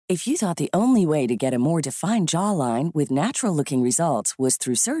If you thought the only way to get a more defined jawline with natural-looking results was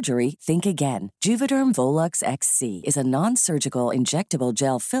through surgery, think again. Juvederm Volux XC is a non-surgical injectable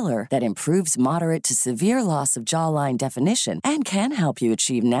gel filler that improves moderate to severe loss of jawline definition and can help you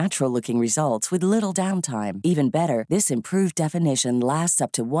achieve natural-looking results with little downtime. Even better, this improved definition lasts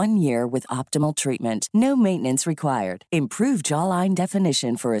up to 1 year with optimal treatment. No maintenance required. Improve jawline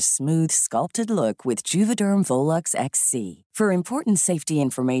definition for a smooth, sculpted look with Juvederm Volux XC. For important safety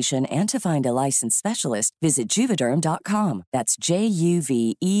information and to find a licensed specialist, visit Juvederm.com. That's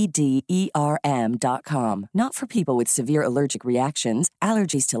Juvederm.com. Not for people with severe allergic reactions,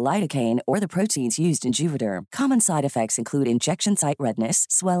 allergies to lidocaine, or the proteins used in Juvederm. Common side effects include injection site redness,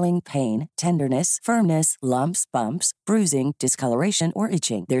 swelling, pain, tenderness, firmness, lumps, bumps, bruising, discoloration, or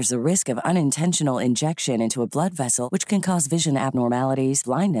itching. There's a risk of unintentional injection into a blood vessel, which can cause vision abnormalities,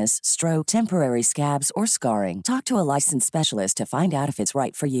 blindness, stroke, temporary scabs, or scarring. Talk to a licensed specialist to find out if it's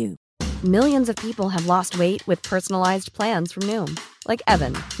right for you. Millions of people have lost weight with personalized plans from Noom. Like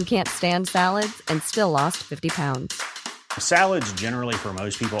Evan, who can't stand salads and still lost 50 pounds. Salads generally for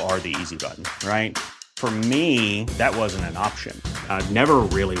most people are the easy button, right? For me, that wasn't an option. I never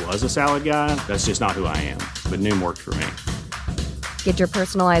really was a salad guy. That's just not who I am. But Noom worked for me. Get your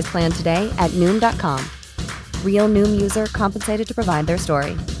personalized plan today at Noom.com. Real Noom user compensated to provide their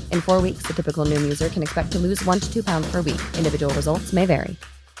story. In 4 weeks, the typical Noom user can expect to lose 1 to 2 pounds per week. Individual results may vary.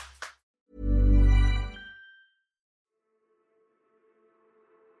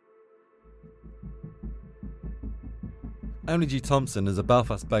 Emily G. Thompson is a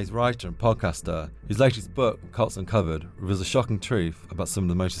Belfast-based writer and podcaster whose latest book, Cults Uncovered, reveals a shocking truth about some of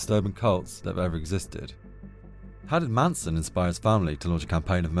the most disturbing cults that have ever existed. How did Manson inspire his family to launch a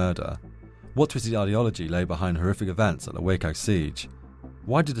campaign of murder? What twisted ideology lay behind horrific events like the Waco siege?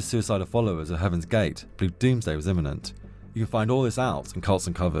 Why did the suicidal followers of Heaven's Gate believe doomsday was imminent? You can find all this out in Cults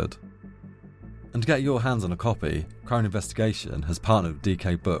Uncovered. And to get your hands on a copy, Crown Investigation has partnered with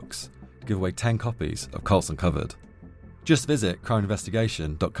DK Books to give away 10 copies of Cults Uncovered. Just visit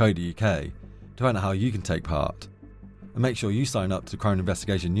crowninvestigation.co.uk to find out how you can take part. And make sure you sign up to the Crown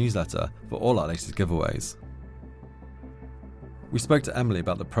Investigation newsletter for all our latest giveaways. We spoke to Emily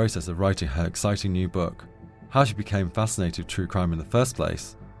about the process of writing her exciting new book, how she became fascinated with true crime in the first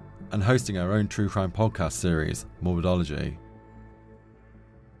place, and hosting her own true crime podcast series, Morbidology.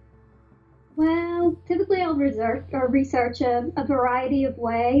 Well, typically I'll research a variety of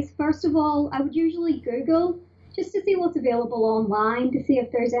ways. First of all, I would usually Google just to see what's available online, to see if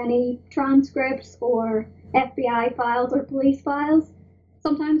there's any transcripts or FBI files or police files.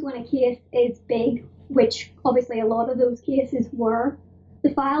 Sometimes when a case is big, which obviously a lot of those cases were,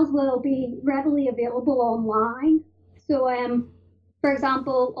 the files will be readily available online. So, for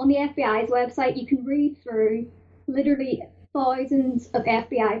example, on the FBI's website, you can read through literally thousands of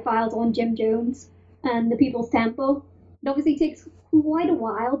FBI files on Jim Jones and the People's Temple. It obviously takes quite a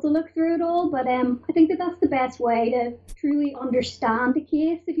while to look through it all, but I think that that's the best way to truly understand a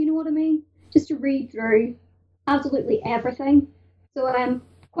case, if you know what I mean, just to read through absolutely everything. So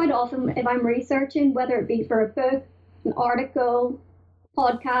quite often if I'm researching, whether it be for a book, an article,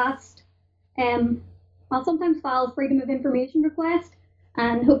 podcast, I'll sometimes file a Freedom of Information request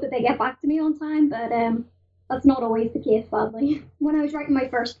and hope that they get back to me on time, but that's not always the case, sadly. When I was writing my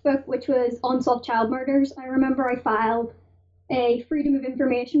first book, which was Unsolved Child Murders, I remember I filed a Freedom of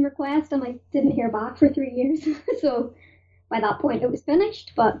Information request and I didn't hear back for 3 years. So by that point it was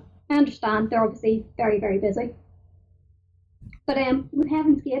finished, but I understand they're obviously very, very busy. But with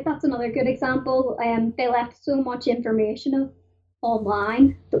Heaven's Gate, that's another good example. They left so much information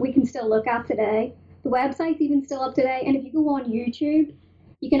online that we can still look at today. The website's even still up today, and if you go on YouTube,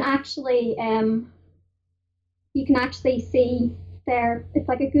 you can actually see it's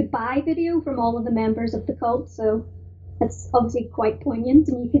like a goodbye video from all of the members of the cult, so it's obviously quite poignant,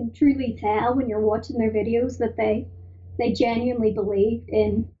 and you can truly tell when you're watching their videos that they genuinely believed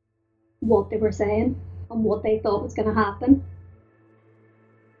in what they were saying and what they thought was going to happen.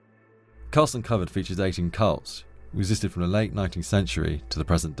 Cults Uncovered features 18 cults who existed from the late 19th century to the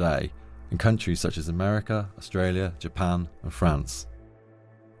present day in countries such as America, Australia, Japan and France.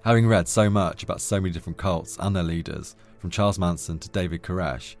 Having read so much about so many different cults and their leaders, from Charles Manson to David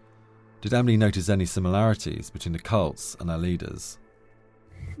Koresh, did Emily notice any similarities between the cults and their leaders?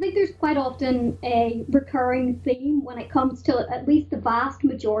 I think there's quite often a recurring theme when it comes to at least the vast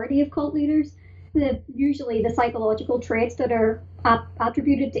majority of cult leaders, usually the psychological traits that are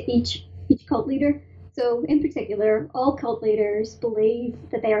attributed to each cult leader. So in particular, all cult leaders believe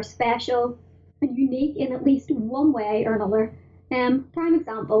that they are special and unique in at least one way or another. Prime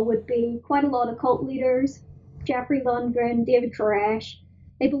example would be quite a lot of cult leaders, Jeffrey Lundgren, David Koresh.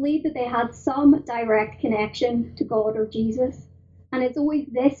 They believe that they had some direct connection to God or Jesus, and it's always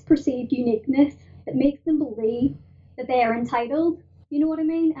this perceived uniqueness that makes them believe that they are entitled, you know what I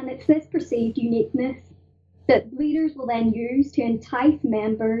mean? And it's this perceived uniqueness that leaders will then use to entice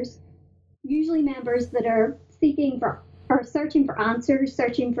members, usually members that are seeking for or searching for answers,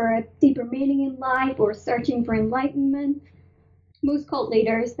 searching for a deeper meaning in life, or searching for enlightenment. Most cult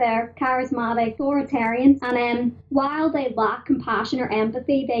leaders, they're charismatic, authoritarian, and while they lack compassion or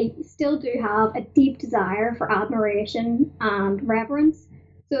empathy, they still do have a deep desire for admiration and reverence.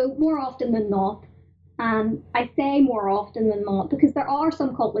 So more often than not, and I say more often than not because there are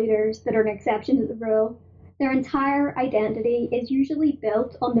some cult leaders that are an exception to the rule, their entire identity is usually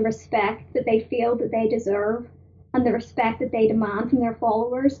built on the respect that they feel that they deserve and the respect that they demand from their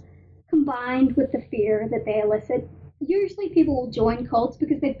followers, combined with the fear that they elicit. Usually people will join cults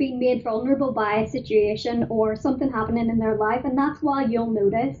because they've been made vulnerable by a situation or something happening in their life, and that's why you'll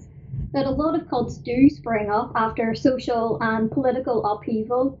notice that a lot of cults do spring up after social and political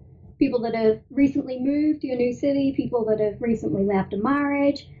upheaval. People that have recently moved to a new city, people that have recently left a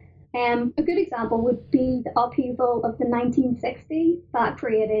marriage. A good example would be the upheaval of the 1960s that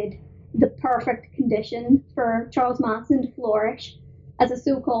created the perfect conditions for Charles Manson to flourish. As a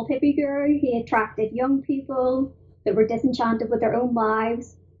so-called hippie guru, he attracted young people that were disenchanted with their own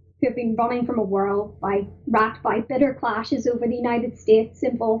lives, who have been running from a world racked by bitter clashes over the United States'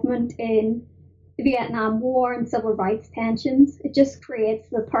 involvement in the Vietnam War and civil rights tensions. It just creates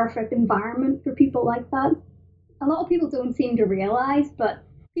the perfect environment for people like that. A lot of people don't seem to realize, but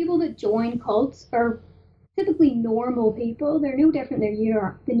people that join cults are typically normal people. They're no different than you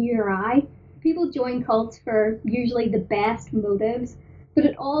or I. People join cults for usually the best motives, but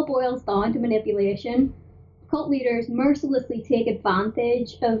it all boils down to manipulation. Cult leaders mercilessly take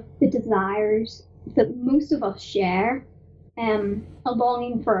advantage of the desires that most of us share, a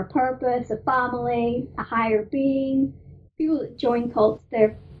longing for a purpose, a family, a higher being. People that join cults,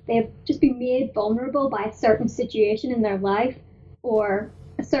 they've just been made vulnerable by a certain situation in their life or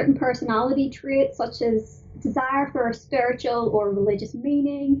a certain personality trait, such as desire for a spiritual or religious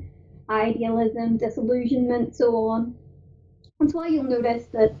meaning, idealism, disillusionment, so on. That's why you'll notice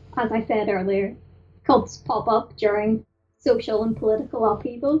that, as I said earlier, cults pop up during social and political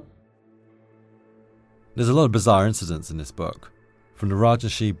upheaval. There's a lot of bizarre incidents in this book, from the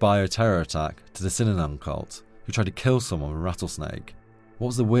Rajneesh bioterror attack to the Synanon cult, who tried to kill someone with a rattlesnake. What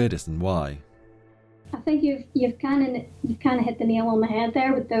was the weirdest and why? I think you've kind of hit the nail on the head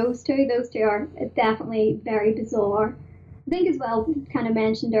there with those two. Those two are definitely very bizarre. I think as well, kind of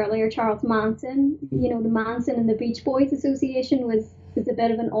mentioned earlier, Charles Manson. You know, the Manson and the Beach Boys Association was a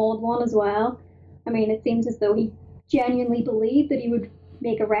bit of an odd one as well. I mean, it seems as though he genuinely believed that he would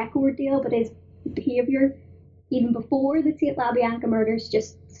make a record deal, but his behaviour, even before the Tate LaBianca murders,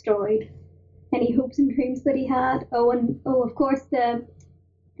 just destroyed any hopes and dreams that he had. Of course, the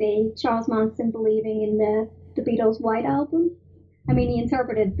Charles Manson believing in the Beatles' White Album. I mean, he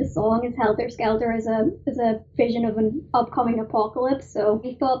interpreted the song as Helter Skelter as a vision of an upcoming apocalypse. So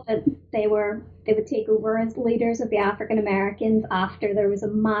he thought that they would take over as leaders of the African Americans after there was a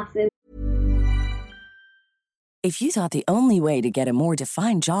massive. If you thought the only way to get a more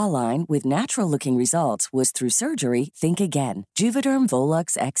defined jawline with natural-looking results was through surgery, think again. Juvederm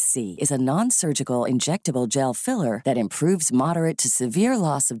Volux XC is a non-surgical injectable gel filler that improves moderate to severe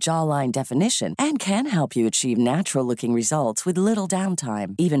loss of jawline definition and can help you achieve natural-looking results with little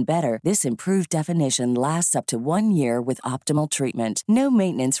downtime. Even better, this improved definition lasts up to 1 year with optimal treatment. No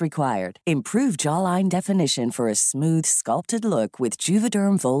maintenance required. Improve jawline definition for a smooth, sculpted look with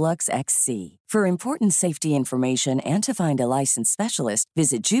Juvederm Volux XC. For important safety information and to find a licensed specialist,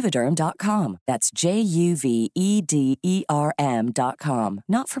 visit Juvederm.com. That's Juvederm.com.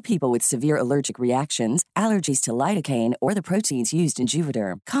 Not for people with severe allergic reactions, allergies to lidocaine, or the proteins used in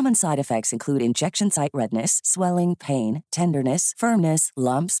Juvederm. Common side effects include injection site redness, swelling, pain, tenderness, firmness,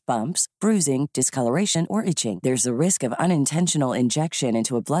 lumps, bumps, bruising, discoloration, or itching. There's a risk of unintentional injection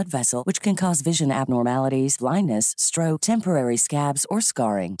into a blood vessel, which can cause vision abnormalities, blindness, stroke, temporary scabs, or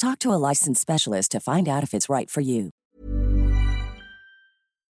scarring. Talk to a licensed specialist to find out if it's right for you.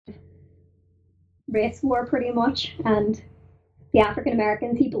 Race war, pretty much, and the African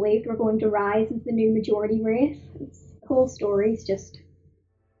Americans he believed were going to rise as the new majority race. The whole story's just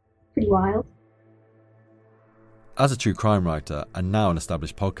pretty wild. As a true crime writer and now an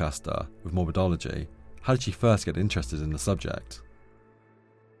established podcaster with Morbidology, how did you first get interested in the subject?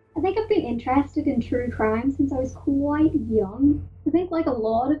 I think I've been interested in true crime since I was quite young. I think, like a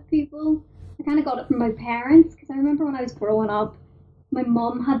lot of people, I kind of got it from my parents, because I remember when I was growing up, my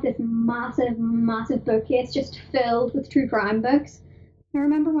mum had this massive bookcase just filled with true crime books. I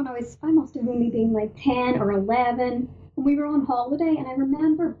remember when I must have only been like 10 or 11, and we were on holiday, and I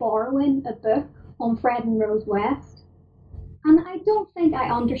remember borrowing a book on Fred and Rose West. And I don't think I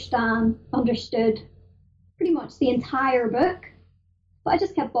understood pretty much the entire book, but I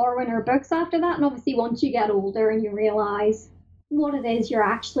just kept borrowing her books after that. And obviously, once you get older and you realise what it is you're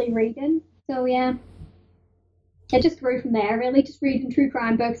actually reading. So, yeah, it just grew from there, really, just reading true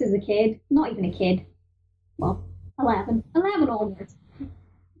crime books as a kid. Not even a kid. Well, 11 onwards.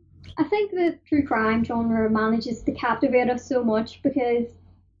 I think the true crime genre manages to captivate us so much because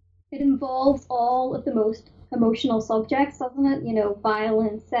it involves all of the most emotional subjects, doesn't it? You know,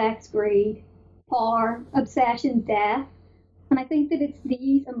 violence, sex, greed, power, obsession, death. And I think that it's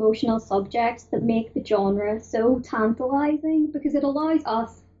these emotional subjects that make the genre so tantalizing because it allows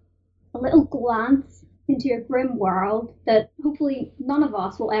us a little glance into a grim world that hopefully none of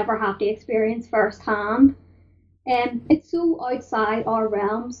us will ever have to experience firsthand. And it's so outside our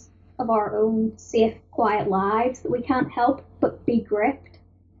realms of our own safe, quiet lives that we can't help but be gripped.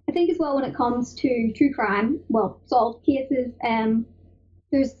 I think as well when it comes to true crime, well, solved cases,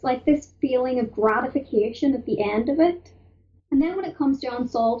 there's like this feeling of gratification at the end of it. And then when it comes to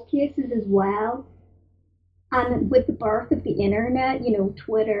unsolved cases as well, and with the birth of the internet, you know,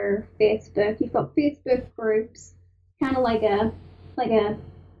 Twitter, Facebook, you've got Facebook groups, kind of like a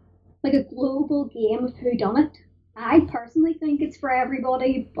global game of whodunit. I personally think it's for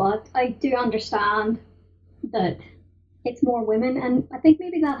everybody, but I do understand that it's more women, and I think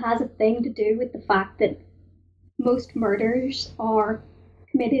maybe that has a thing to do with the fact that most murders are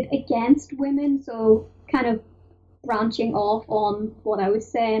committed against women, so kind of branching off on what I was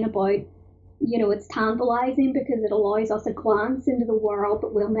saying about, you know, it's tantalizing because it allows us a glance into the world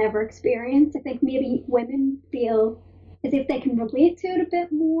that we'll never experience. I think maybe women feel as if they can relate to it a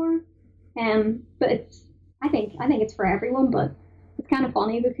bit more, but I think it's for everyone, but it's kind of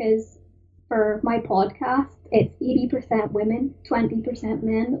funny because for my podcast, it's 80% women, 20%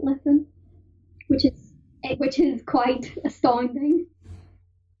 men that listen, which is quite astounding.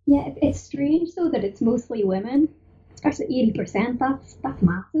 Yeah, it's strange though that it's mostly women, especially 80%. That's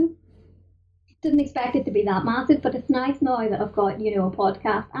massive. Didn't expect it to be that massive, but it's nice now that I've got, you know, a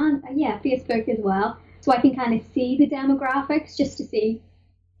podcast and Facebook as well, so I can kind of see the demographics just to see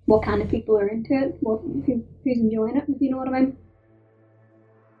what kind of people are into it, who's enjoying it, if you know what I mean.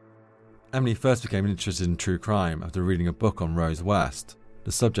 Emily first became interested in true crime after reading a book on Rose West,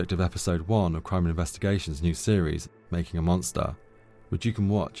 the subject of episode 1 of Crime and Investigation's new series, Making a Monster, which you can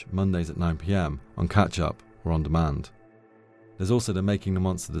watch Mondays at 9 PM on Catch Up or on demand. There's also the Making the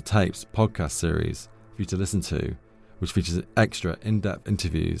Monster the Tapes podcast series for you to listen to, which features extra in-depth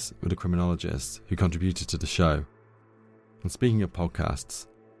interviews with the criminologists who contributed to the show. And speaking of podcasts,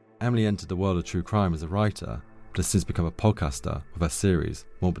 Emily entered the world of true crime as a writer, but has since become a podcaster with her series,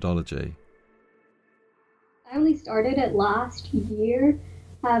 Morbidology. I only started it last year.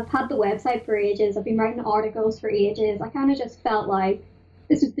 I've had the website for ages. I've been writing articles for ages. I kind of just felt like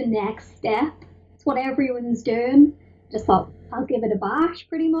this was the next step. It's what everyone's doing. Just thought I'll give it a bash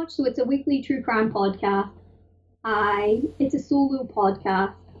pretty much. So it's a weekly true crime podcast. It's a solo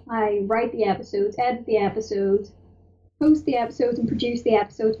podcast. I write the episodes, edit the episodes, host the episodes and produce the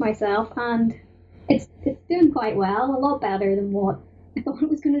episodes myself, and it's doing quite well, a lot better than what I thought it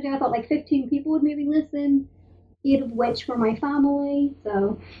was going to do. I thought like 15 people would maybe listen, 8 of which were my family,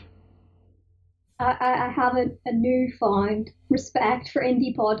 so I have a newfound respect for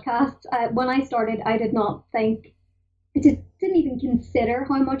indie podcasts. When I started, I did not think, I just didn't even consider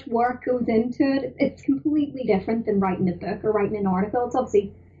how much work goes into it. It's completely different than writing a book or writing an article. It's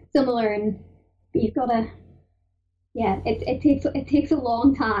obviously similar, but you've got to, it takes a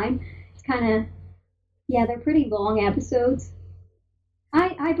long time. It's kind of, they're pretty long episodes.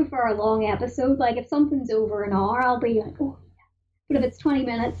 I prefer a long episode. Like if something's over an hour, I'll be like, oh. But if it's 20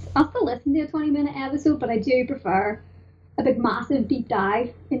 minutes, I'll still listen to a 20-minute episode, but I do prefer a big, massive deep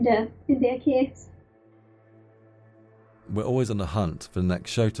dive into a case. We're always on the hunt for the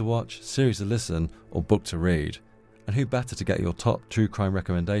next show to watch, series to listen, or book to read. And who better to get your top true crime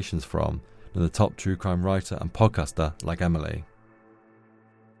recommendations from than the top true crime writer and podcaster like Emily?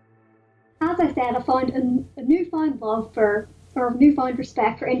 As I said, I found a newfound love for, or newfound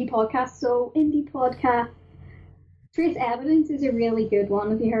respect for indie podcasts. So indie podcast, Trace Evidence is a really good one.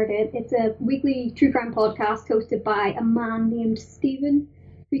 Have you heard it? It's a weekly true crime podcast hosted by a man named Stephen,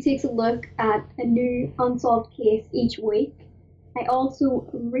 who takes a look at a new unsolved case each week. I also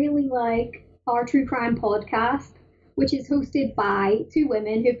really like our true crime podcast, which is hosted by 2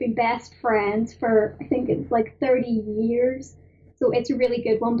 women who've been best friends for, I think it's like 30 years. So it's a really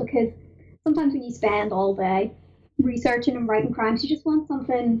good one because sometimes when you spend all day researching and writing crimes. You just want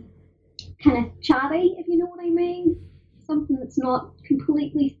something kind of chatty, if you know what I mean. Something that's not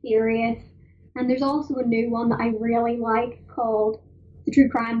completely serious. And there's also a new one that I really like called The True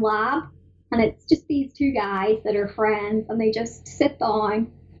Crime Lab. And it's just these two guys that are friends, and they just sit down,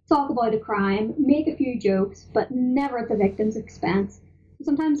 talk about a crime, make a few jokes, but never at the victim's expense.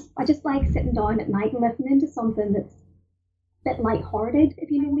 Sometimes I just like sitting down at night and listening to something that's a bit lighthearted, if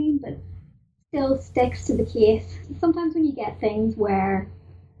you know what I mean, but still sticks to the case. Sometimes when you get things where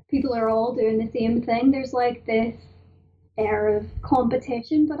people are all doing the same thing, there's like this air of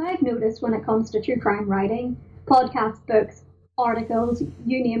competition. But I've noticed when it comes to true crime writing, podcasts, books, articles,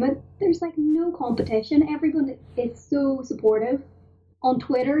 you name it, there's like no competition. Everyone is so supportive. On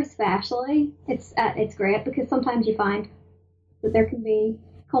Twitter especially, it's great, because sometimes you find that there can be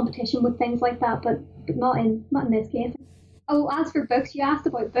competition with things like that, but not in this case. Oh, as for books, you asked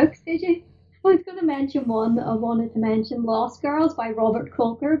about books, did you? I was going to mention one that I wanted to mention, Lost Girls by Robert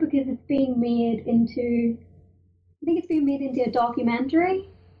Kolker, because it's being made into a documentary,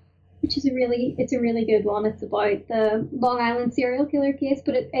 which is a really good one. It's about the Long Island serial killer case,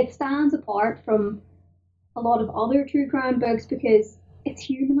 but it stands apart from a lot of other true crime books because it's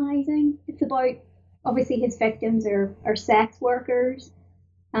humanizing. It's about, obviously his victims are sex workers,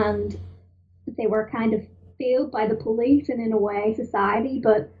 and they were kind of failed by the police and in a way society.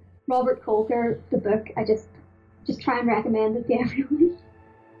 But Robert Kolker, the book, I just try and recommend it to everyone.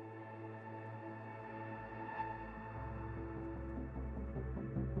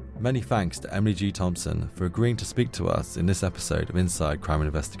 Many thanks to Emily G. Thompson for agreeing to speak to us in this episode of Inside Crime and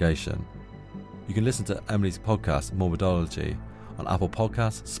Investigation. You can listen to Emily's podcast, Morbidology, on Apple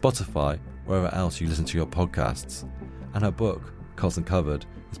Podcasts, Spotify, wherever else you listen to your podcasts. And her book, Cults Uncovered,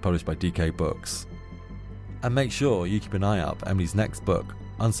 is published by DK Books. And make sure you keep an eye out for Emily's next book,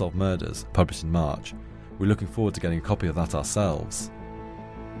 Unsolved Murders, published in March. We're looking forward to getting a copy of that ourselves.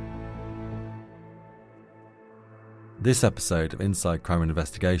 This episode of Inside Crime and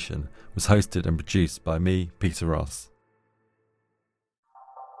Investigation was hosted and produced by me, Peter Ross.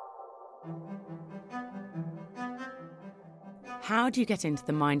 How do you get into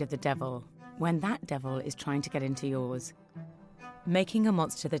the mind of the devil when that devil is trying to get into yours? Making a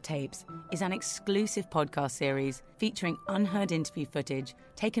Monster, the Tapes is an exclusive podcast series featuring unheard interview footage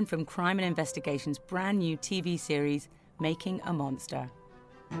taken from Crime and Investigation's brand new TV series, Making a Monster.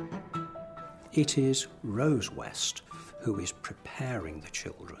 It is Rose West who is preparing the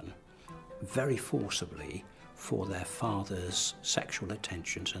children very forcibly for their father's sexual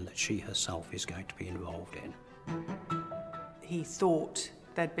attentions, and that she herself is going to be involved in. He thought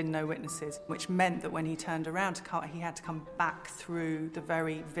there'd been no witnesses, which meant that when he turned around to cut, he had to come back through the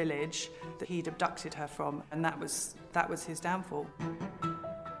very village that he'd abducted her from, and that was his downfall. There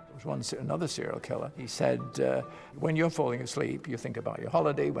was another serial killer. He said, when you're falling asleep, you think about your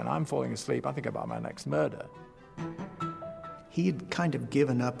holiday. When I'm falling asleep, I think about my next murder. He had kind of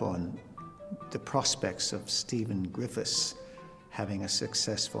given up on the prospects of Stephen Griffiths having a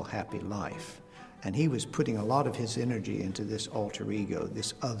successful, happy life. And he was putting a lot of his energy into this alter ego,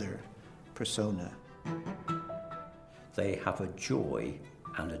 this other persona. They have a joy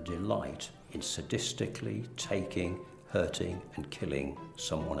and a delight in sadistically taking, hurting and killing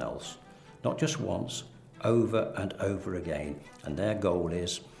someone else. Not just once, over and over again. And their goal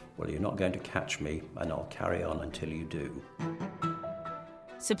is, well, you're not going to catch me, and I'll carry on until you do.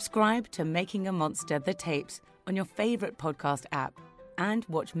 Subscribe to Making a Monster, the Tapes on your favourite podcast app. And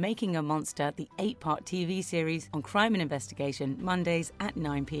watch Making a Monster, the 8-part TV series on Crime and Investigation, Mondays at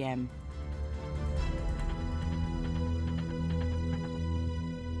 9 p.m.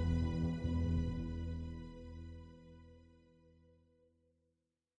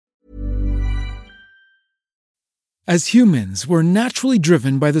 As humans, we're naturally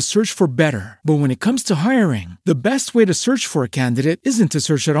driven by the search for better. But when it comes to hiring, the best way to search for a candidate isn't to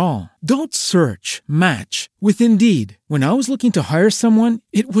search at all. Don't search, match with Indeed. When I was looking to hire someone,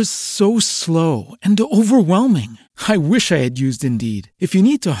 it was so slow and overwhelming. I wish I had used Indeed. If you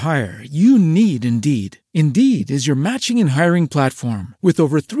need to hire, you need Indeed. Indeed is your matching and hiring platform with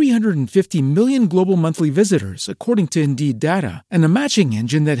over 350 million global monthly visitors, according to Indeed data, and a matching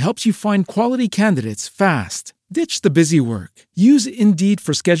engine that helps you find quality candidates fast. Ditch the busy work. Use Indeed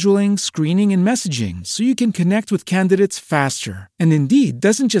for scheduling, screening, and messaging so you can connect with candidates faster. And Indeed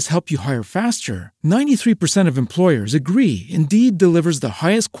doesn't just help you hire faster. 93% of employers agree Indeed delivers the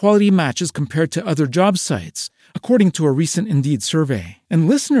highest quality matches compared to other job sites, according to a recent Indeed survey. And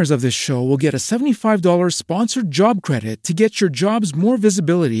listeners of this show will get a $75 sponsored job credit to get your jobs more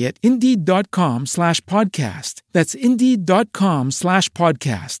visibility at Indeed.com/podcast. That's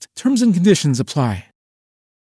Indeed.com/podcast. Terms and conditions apply.